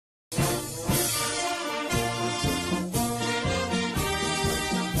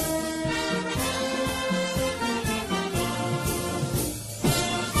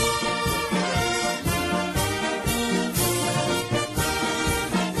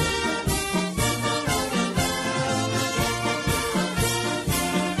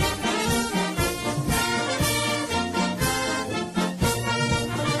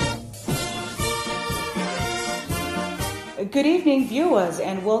Good evening, viewers,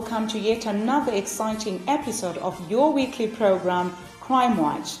 and welcome to yet another exciting episode of your weekly program, Crime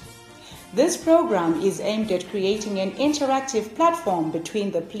Watch. This program is aimed at creating an interactive platform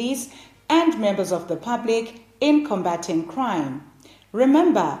between the police and members of the public in combating crime.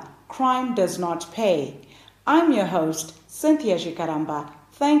 Remember, crime does not pay. I'm your host, Cynthia Jikaramba.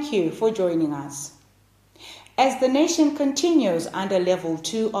 Thank you for joining us. As the nation continues under Level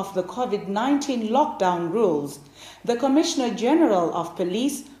 2 of the COVID-19 lockdown rules, the Commissioner General of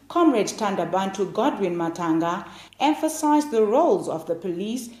Police, Comrade Thandabantu Godwin Matanga, emphasized the roles of the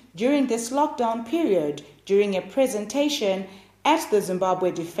police during this lockdown period during a presentation at the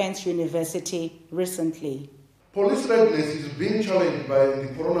Zimbabwe Defense University recently. Police readiness is being challenged by the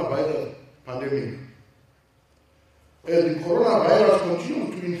coronavirus pandemic. As the coronavirus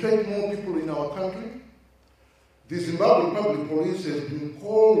continues to infect more people in our country, the Zimbabwe Public Police has been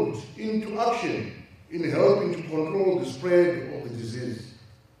called into action in helping to control the spread of the disease.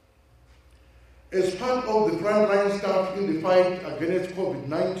 As part of the frontline staff in the fight against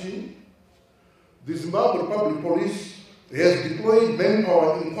COVID-19, the Zimbabwe Public Police has deployed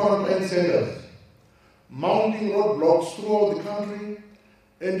manpower in quarantine centers, mounting roadblocks throughout the country,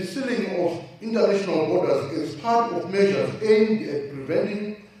 and sealing of international borders as part of measures aimed at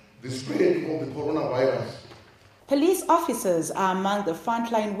preventing the spread of the coronavirus. Police officers are among the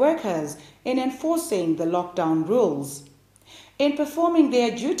frontline workers in enforcing the lockdown rules. In performing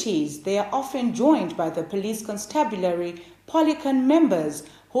their duties, they are often joined by the police constabulary Polycon members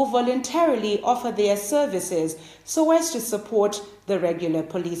who voluntarily offer their services so as to support the regular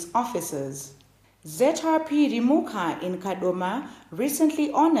police officers. ZRP Rimuka in Kadoma recently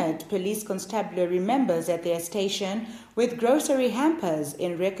honored police constabulary members at their station with grocery hampers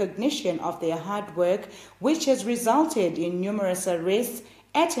in recognition of their hard work, which has resulted in numerous arrests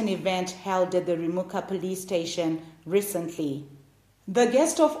at an event held at the Rimuka police station recently. The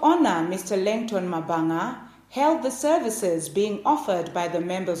guest of honor, Mr. Langton Mabanga, held the services being offered by the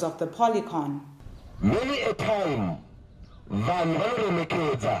members of the Polycon. Many a time,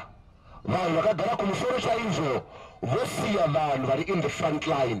 vanhu vakagara kumusoro chaizvo vosiya vanhu vari in the front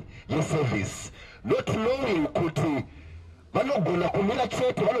line yeservice, not knowing kuti vanogona kumira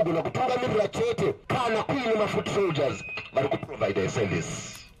chete, vanogona kutungamirira chete kana kuine mafoot soldiers vari kuprovide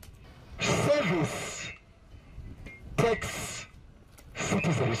service. Service takes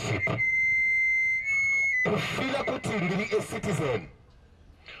citizenship. Kufila kuti ndiri a citizen,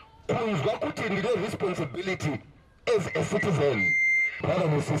 kunzwa kuti ndine responsibility as a citizen.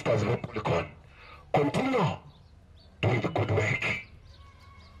 Brothers and sisters of Polycon, continue doing the good work.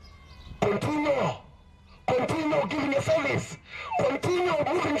 Continue giving a service. Continue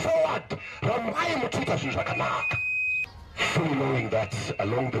moving forward. Fully knowing that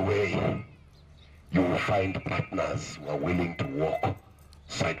along the way, you will find partners who are willing to walk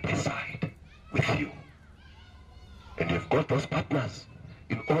side by side with you. And you've got those partners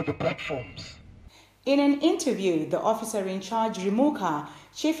in all the platforms. In an interview, the officer in charge, Rimuka,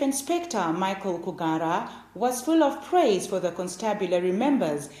 Chief Inspector Michael Kugara, was full of praise for the constabulary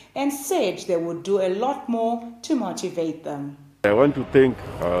members and said they would do a lot more to motivate them. I want to thank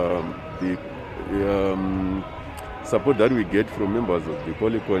the support that we get from members of the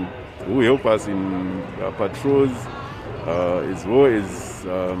Polycon who help us in patrols as well as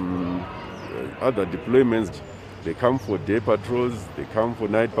other deployments. They come for day patrols, they come for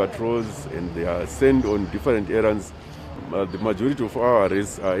night patrols, and they are sent on different errands. The majority of our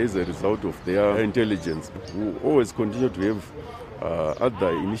arrests are as a result of their intelligence. We always continue to have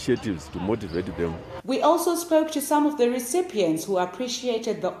other initiatives to motivate them. We also spoke to some of the recipients who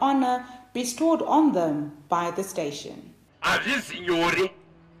appreciated the honor bestowed on them by the station.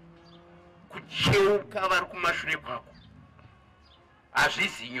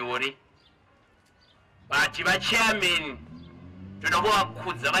 Bati vachairman toda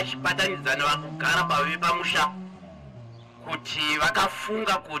vachibatanidzana vakugara pave pamusha kuti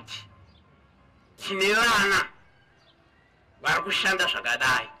vakafunga kuti tine vana vari kushanda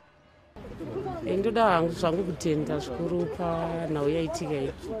zvakadai. Ndoda hangu zvangu kutenda zvikuru panhau yaitika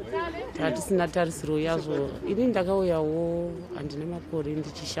iyi. Tatisina tarisiro yazvo. Ini ndakauyawo handina makore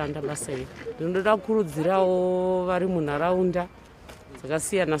ndichishanda basa iri. Ndinoda kukurudzirawo vari munharaunda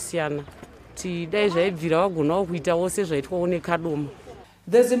dzakasiyana siyana. The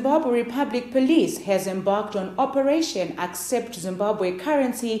Zimbabwe Republic Police has embarked on Operation Accept Zimbabwe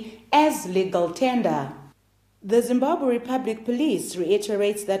Currency as legal tender. The Zimbabwe Republic Police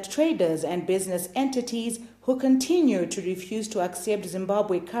reiterates that traders and business entities who continue to refuse to accept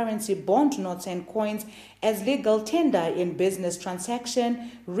Zimbabwe currency bond notes and coins as legal tender in business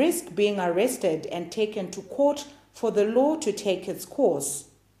transaction risk being arrested and taken to court for the law to take its course.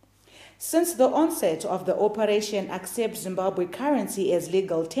 Since the onset of the Operation Accept Zimbabwe Currency as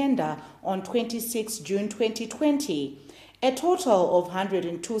Legal Tender on 26 June 2020, a total of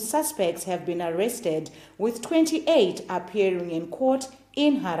 102 suspects have been arrested, with 28 appearing in court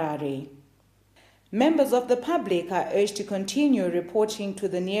in Harare. Members of the public are urged to continue reporting to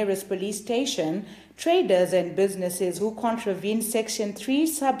the nearest police station traders and businesses who contravene Section 3,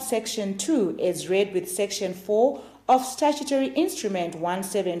 Subsection 2, as read with Section 4 of Statutory Instrument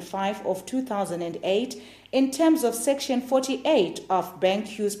 175 of 2008 in terms of Section 48 of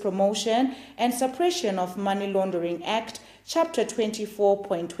Bank Use Promotion and Suppression of Money Laundering Act, Chapter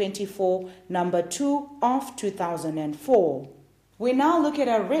 24.24, Number 2 of 2004. We now look at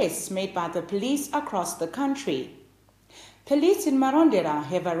arrests made by the police across the country. Police in Marondera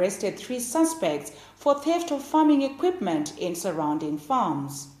have arrested 3 suspects for theft of farming equipment in surrounding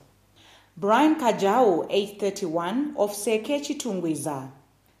farms. Brian Kajau, age 31, of Seke Chitungwiza,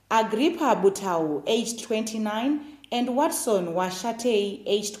 Agrippa Butau, aged 29, and Watson Washatei,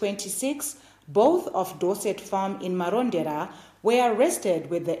 aged 26, both of Dorset Farm in Marondera, were arrested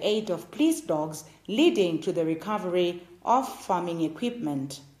with the aid of police dogs, leading to the recovery of farming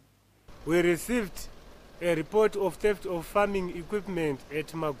equipment. We received a report of theft of farming equipment at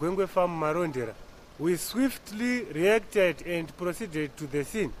Magwengwe Farm, Marondera. We swiftly reacted and proceeded to the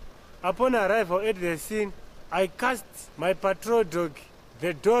scene. Upon arrival at the scene, I cast my patrol dog.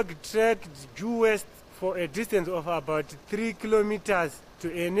 The dog tracked due west for a distance of about 3 kilometers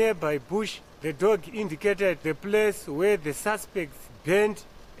to a nearby bush. The dog indicated the place where the suspects burned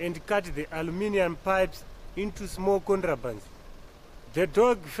and cut the aluminium pipes into small contrabands. The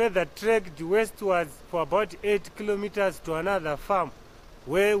dog further tracked westwards for about 8 kilometers to another farm,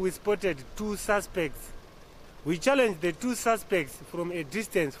 where we spotted 2 suspects. We challenged the 2 suspects from a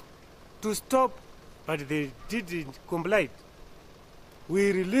distance to stop, but they didn't comply.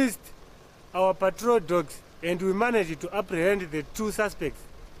 We released our patrol dogs and we managed to apprehend the 2 suspects.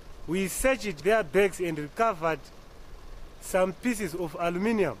 We searched their bags and recovered some pieces of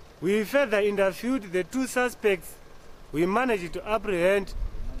aluminium. We further interviewed the 2 suspects. We managed to apprehend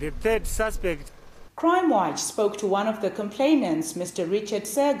the 3rd suspect. Crime Watch spoke to one of the complainants, Mr. Richard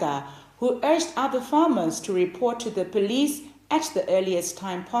Sega, who urged other farmers to report to the police at the earliest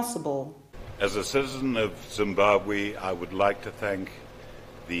time possible. As a citizen of Zimbabwe, I would like to thank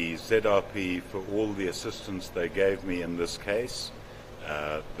the ZRP for all the assistance they gave me in this case.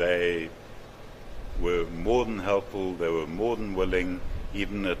 They were more than helpful, they were more than willing,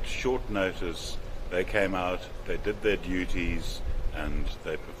 even at short notice. They came out, they did their duties, and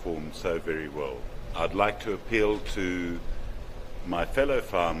they performed so very well. I'd like to appeal to my fellow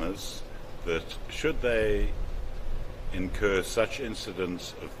farmers that should they incur such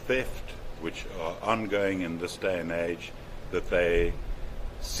incidents of theft, which are ongoing in this day and age, that they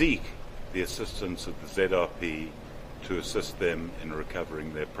seek the assistance of the ZRP to assist them in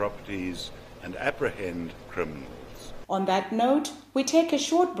recovering their properties and apprehend criminals. On that note, we take a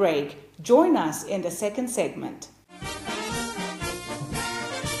short break. Join us in the second segment.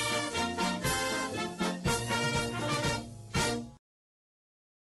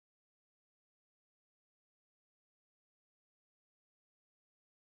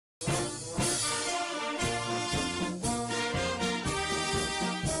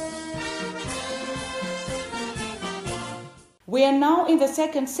 We are now in the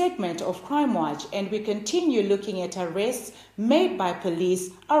second segment of Crime Watch, and we continue looking at arrests made by police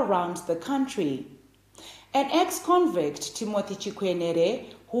around the country. An ex-convict, Timothy Chikwenere,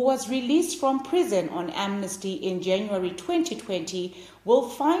 who was released from prison on amnesty in January 2020, will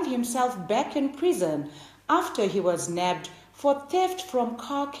find himself back in prison after he was nabbed for theft from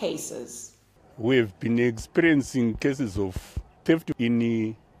car cases. We have been experiencing cases of theft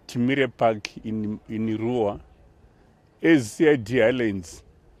in Timire Park in Rua. As CID Islands,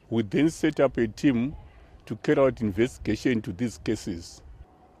 we then set up a team to carry out investigation into these cases.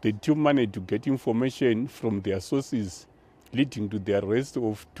 The team managed to get information from their sources, leading to the arrest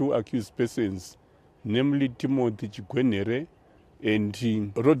of 2 accused persons, namely Timothy Chikwenere and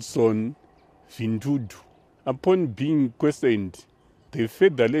Rodson Vindudu. Upon being questioned, they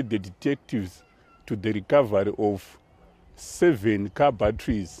further led the detectives to the recovery of 7 car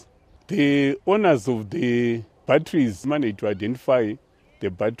batteries. The owners of the batteries managed to identify the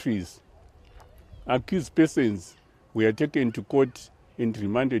batteries. Accused persons were taken to court and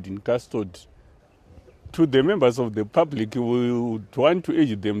remanded in custody. To the members of the public, we would want to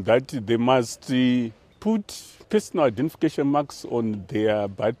urge them that they must put personal identification marks on their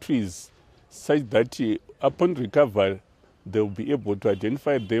batteries such that upon recovery they'll be able to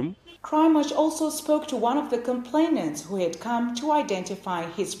identify them. Crime Watch also spoke to one of the complainants who had come to identify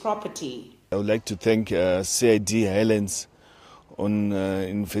his property. I would like to thank CID Highlands on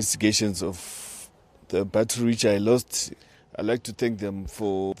investigations of the battery which I lost. I'd like to thank them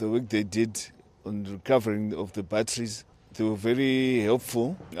for the work they did on recovering of the batteries. They were very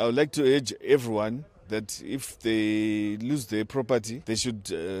helpful. I would like to urge everyone that if they lose their property, they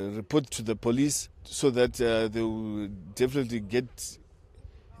should report to the police so that they will definitely get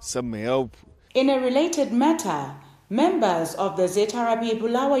some help. In a related matter, members of the ZRP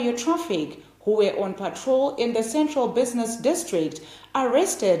Bulawayo Traffic who were on patrol in the Central Business District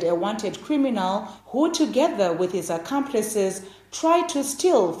arrested a wanted criminal who, together with his accomplices, tried to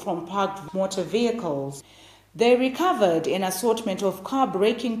steal from parked motor vehicles. They recovered an assortment of car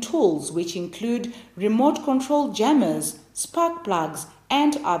braking tools which include remote control jammers, spark plugs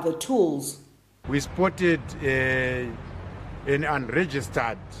and other tools. We spotted an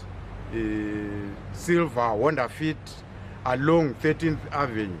unregistered silver Honda Fit along 13th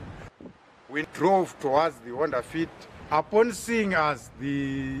Avenue. We drove towards the Honda Fit. Upon seeing us,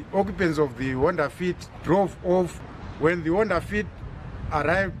 the occupants of the Honda Fit drove off. When the Honda Fit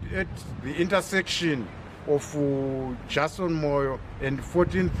arrived at the intersection of Jason Moyo and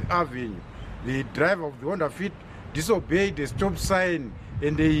 14th Avenue, the driver of the Honda Fit disobeyed the stop sign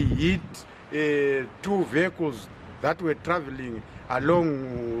and they hit two vehicles that were traveling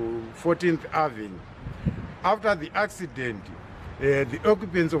along 14th Avenue. After the accident, the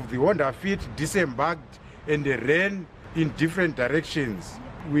occupants of the Honda Fit disembarked and they ran in different directions.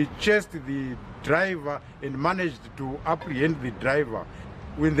 We chased the driver and managed to apprehend the driver.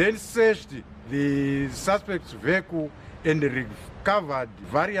 We then searched the suspect's vehicle and recovered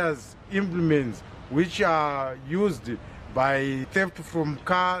various implements which are used by theft from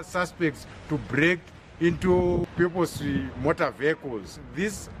car suspects to break into people's motor vehicles.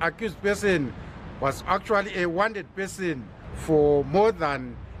 This accused person was actually a wanted person for more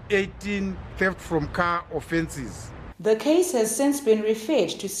than 18 theft from car offenses. The case has since been referred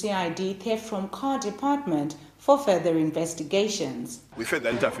to CID Theft from Car Department for further investigations. We further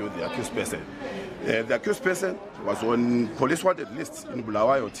interviewed the accused person. The accused person was on police wanted list in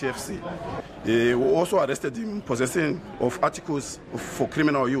Bulawayo TFC. We also arrested him possessing of articles for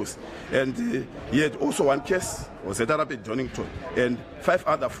criminal use. And he had also one case of ZRP Donington and 5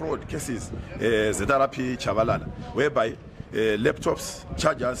 other fraud cases, ZRP Chavalala, whereby laptops,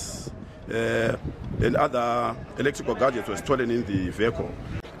 chargers, and other electrical gadgets were stolen in the vehicle.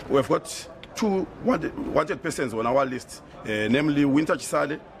 We've got 2 wanted persons on our list, namely Winter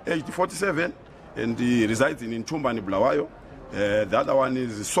Chisale, aged 47, and he resides in Ntumba in Bulawayo. The other one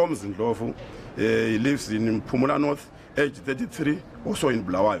is Soms in Ndlovu. He lives in Pumula North, aged 33, also in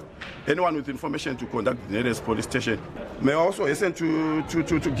Bulawayo. Anyone with information to contact the nearest police station. May I also hasten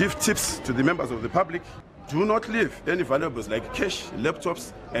to give tips to the members of the public. Do not leave any valuables like cash,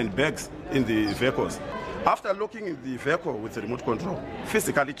 laptops, and bags in the vehicles. After locking in the vehicle with the remote control,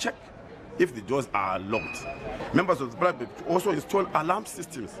 physically check if the doors are locked. Members of the public also install alarm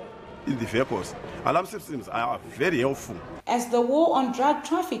systems in the vehicles. Alarm systems are very helpful. As the war on drug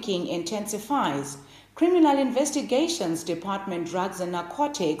trafficking intensifies, Criminal Investigations Department Drugs and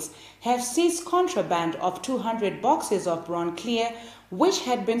Narcotics have seized contraband of 200 boxes of Brown Clear which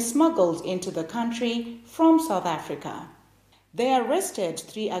had been smuggled into the country from South Africa. They arrested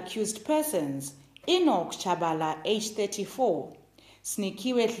 3 accused persons: Enoch Chabala, aged 34,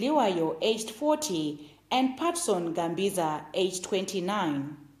 Snikiwe Liwayo, aged 40, and Patson Gambiza, aged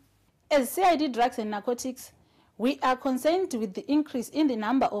 29. As CID Drugs and Narcotics, we are concerned with the increase in the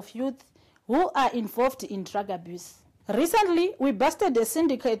number of youth who are involved in drug abuse. Recently, we busted a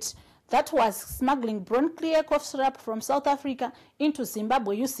syndicate that was smuggling Brown Clear cough syrup from South Africa into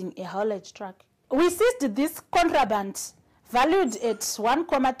Zimbabwe using a haulage truck. We seized this contraband valued at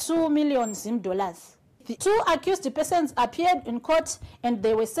 1.2 million Zim dollars. The 2 accused persons appeared in court and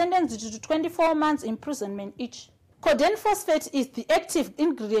they were sentenced to 24 months imprisonment each. Codeine phosphate is the active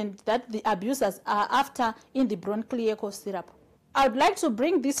ingredient that the abusers are after in the Brown Clear cough syrup. I would like to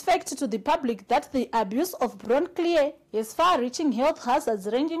bring this fact to the public that the abuse of Brown Clear has far-reaching health hazards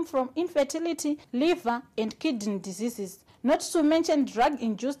ranging from infertility, liver and kidney diseases, not to mention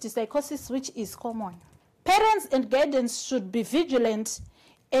drug-induced psychosis, which is common. Parents and guardians should be vigilant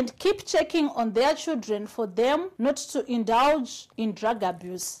and keep checking on their children for them not to indulge in drug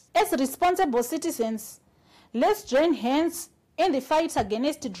abuse. As responsible citizens, let's join hands in the fight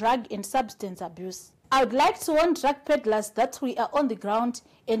against drug and substance abuse. I would like to warn drug peddlers that we are on the ground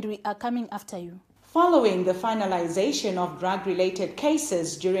and we are coming after you. Following the finalization of drug-related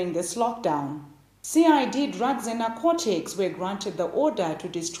cases during this lockdown, CID Drugs and Narcotics were granted the order to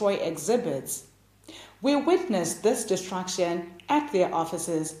destroy exhibits. We witnessed this destruction at their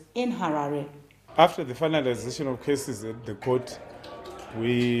offices in Harare. After the finalization of cases at the court,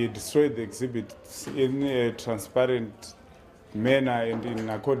 we destroyed the exhibits in a transparent manner and in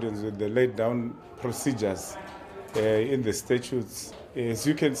accordance with the laid down procedures in the statutes. As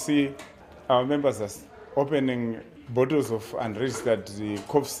you can see, our members are opening bottles of unregistered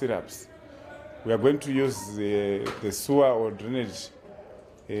cough syrups. We are going to use the sewer or drainage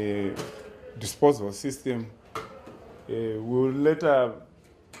disposal system. We will later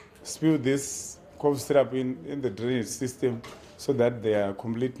spill this cough syrup in the drainage system so that they are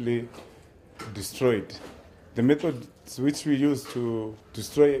completely destroyed. The methods which we use to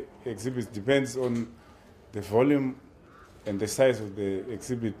destroy exhibits depends on the volume and the size of the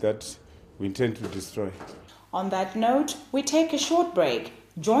exhibit that we intend to destroy. On that note, we take a short break.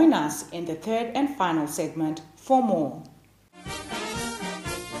 Join us in the third and final segment for more.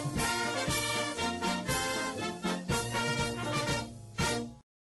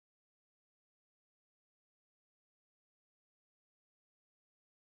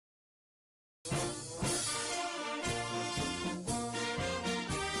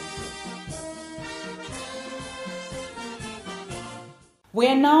 We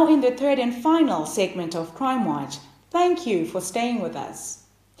are now in the third and final segment of Crime Watch. Thank you for staying with us.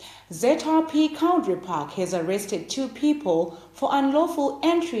 ZRP Country Park has arrested 2 people for unlawful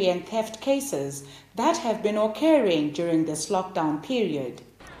entry and theft cases that have been occurring during this lockdown period.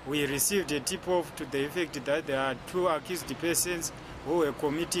 We received a tip-off to the effect that there are 2 accused persons who were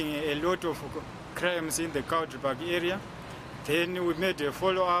committing a lot of crimes in the Country Park area. Then we made a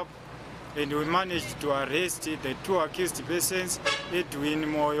follow-up and we managed to arrest the 2 accused persons, Edwin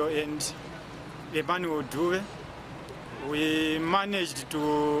Moyo and Emmanuel Dube. We managed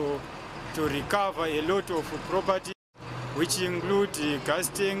to recover a lot of property, which include gas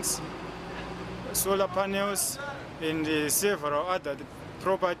tanks, solar panels, and several other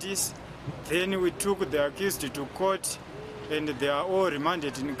properties. Then we took the accused to court, and they are all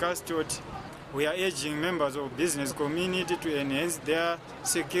remanded in custody. We are urging members of business community to enhance their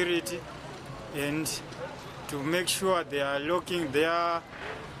security and to make sure they are locking their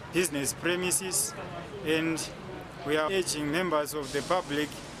business premises, and we are urging members of the public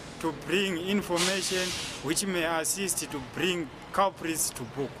to bring information which may assist to bring culprits to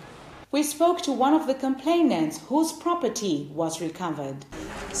book. We spoke to one of the complainants whose property was recovered.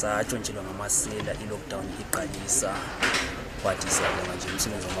 Satshontshelwa ngamasela i-lockdown iqalisa kwathi siyabonga nje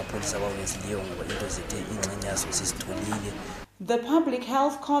umsebenzi wamapholisa abawenzileyo ngoba into zethu ingxenyazo sisitholile. The Public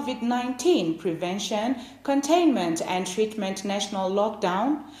Health COVID-19 Prevention, Containment and Treatment National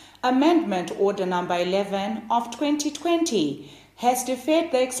Lockdown, Amendment Order Number 11 of 2020 has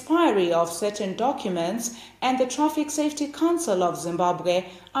deferred the expiry of certain documents, and the Traffic Safety Council of Zimbabwe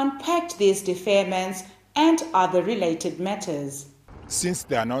unpacked these deferments and other related matters. Since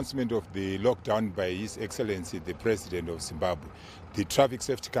the announcement of the lockdown by His Excellency the President of Zimbabwe, the Traffic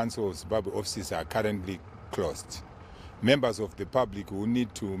Safety Council of Zimbabwe offices are currently closed. Members of the public who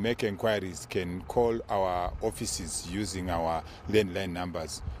need to make inquiries can call our offices using our landline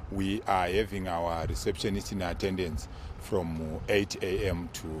numbers. We are having our receptionist in attendance from 8 a.m.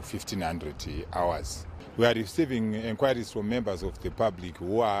 to 1500 hours. We are receiving inquiries from members of the public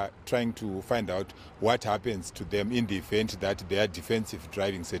who are trying to find out what happens to them in the event that their defensive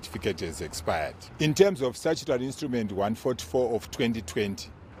driving certificate has expired. In terms of Statutory Instrument 144 of 2020,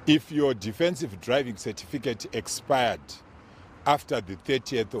 if your defensive driving certificate expired after the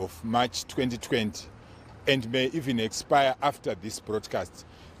 30th of March 2020 and may even expire after this broadcast,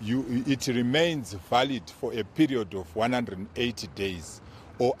 it remains valid for a period of 180 days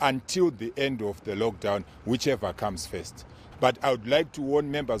or until the end of the lockdown, whichever comes first. But I would like to warn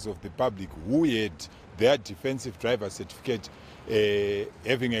members of the public who had their defensive driver certificate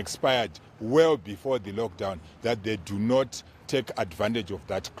having expired well before the lockdown that they do not take advantage of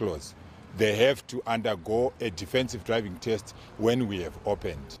that clause. They have to undergo a defensive driving test when we have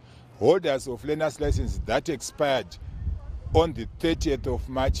opened. Holders of learner's license that expired on the 30th of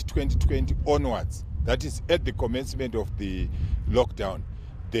March 2020 onwards, that is at the commencement of the lockdown,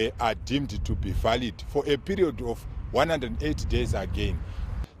 they are deemed to be valid for a period of 180 days again.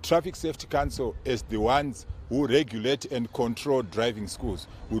 Traffic Safety Council, as the ones who regulate and control driving schools,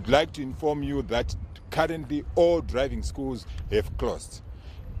 would like to inform you that currently all driving schools have closed.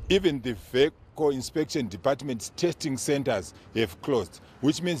 Even the vehicle inspection department's testing centers have closed,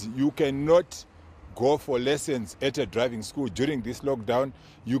 which means you cannot go for lessons at a driving school during this lockdown,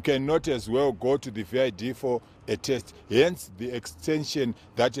 you cannot as well go to the VID for a test. Hence the extension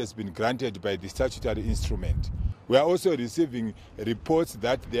that has been granted by the statutory instrument. We are also receiving reports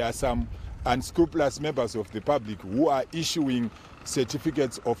that there are some unscrupulous members of the public who are issuing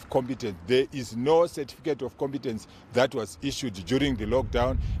certificates of competence. There is no certificate of competence that was issued during the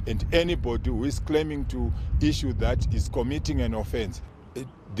lockdown, and anybody who is claiming to issue that is committing an offense.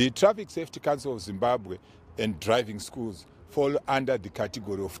 The Traffic Safety Council of Zimbabwe and driving schools fall under the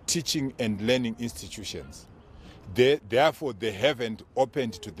category of teaching and learning institutions. Therefore, they haven't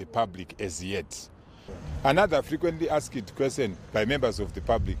opened to the public as yet. Another frequently asked question by members of the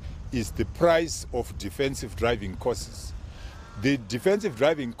public is the price of defensive driving courses. The defensive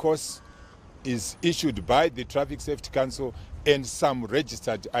driving course is issued by the Traffic Safety Council and some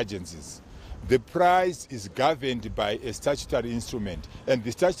registered agencies. The price is governed by a statutory instrument, and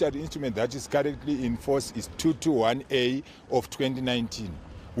the statutory instrument that is currently in force is 221A of 2019,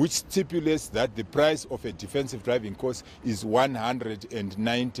 which stipulates that the price of a defensive driving course is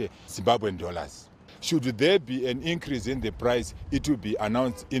 190 Zimbabwean dollars. Should there be an increase in the price, it will be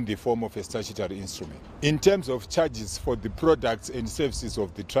announced in the form of a statutory instrument. In terms of charges for the products and services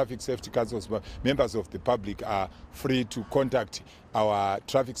of the Traffic Safety Council, members of the public are free to contact our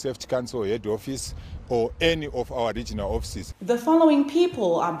Traffic Safety Council head office or any of our regional offices. The following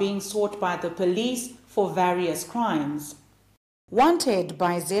people are being sought by the police for various crimes. Wanted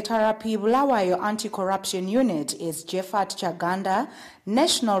by ZRP Bulawayo Anti-Corruption Unit is Jeffat Chaganda,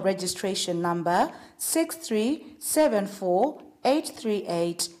 national registration number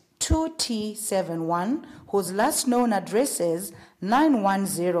 6374838-2T71, whose last known address is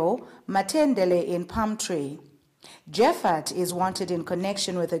 910 Matendele in Palm Tree. Jeffat is wanted in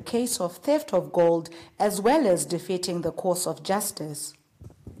connection with a case of theft of gold as well as defeating the course of justice.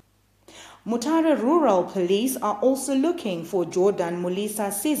 Mutare Rural Police are also looking for Jordan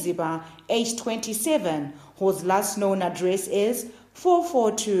Mulisa Siziba, age 27, whose last known address is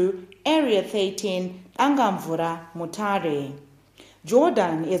 442 Area 13, Angamvura, Mutare.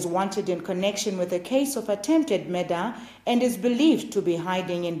 Jordan is wanted in connection with a case of attempted murder and is believed to be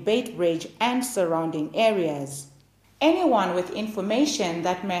hiding in Beit Ridge and surrounding areas. Anyone with information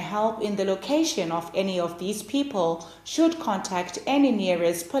that may help in the location of any of these people should contact any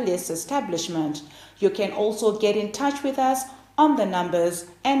nearest police establishment. You can also get in touch with us on the numbers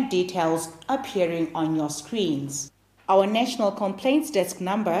and details appearing on your screens. Our National Complaints Desk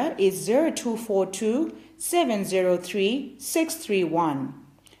number is 0242 703 631.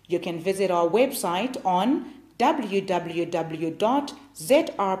 You can visit our website on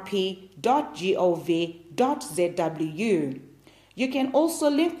www.zrp.gov.zw. You can also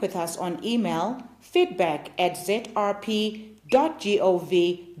link with us on email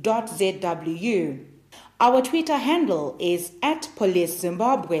feedback@zrp.gov.zw. Our Twitter handle is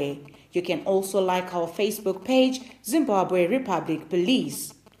 @PoliceZimbabwe. You can also like our Facebook page, Zimbabwe Republic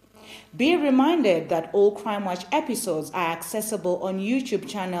Police. Be reminded that all Crime Watch episodes are accessible on YouTube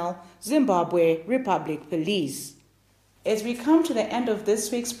channel Zimbabwe Republic Police. As we come to the end of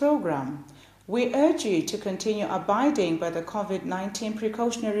this week's program, we urge you to continue abiding by the COVID-19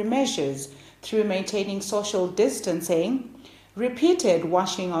 precautionary measures through maintaining social distancing, repeated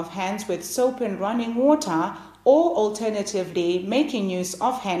washing of hands with soap and running water, or alternatively making use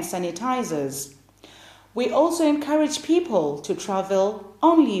of hand sanitizers. We also encourage people to travel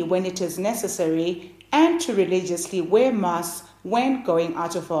only when it is necessary and to religiously wear masks when going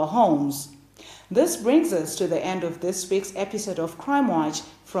out of our homes. This brings us to the end of this week's episode of Crime Watch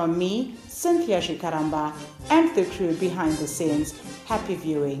from me, Cynthia Shikaramba, and the crew behind the scenes. Happy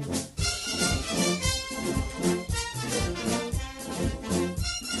viewing.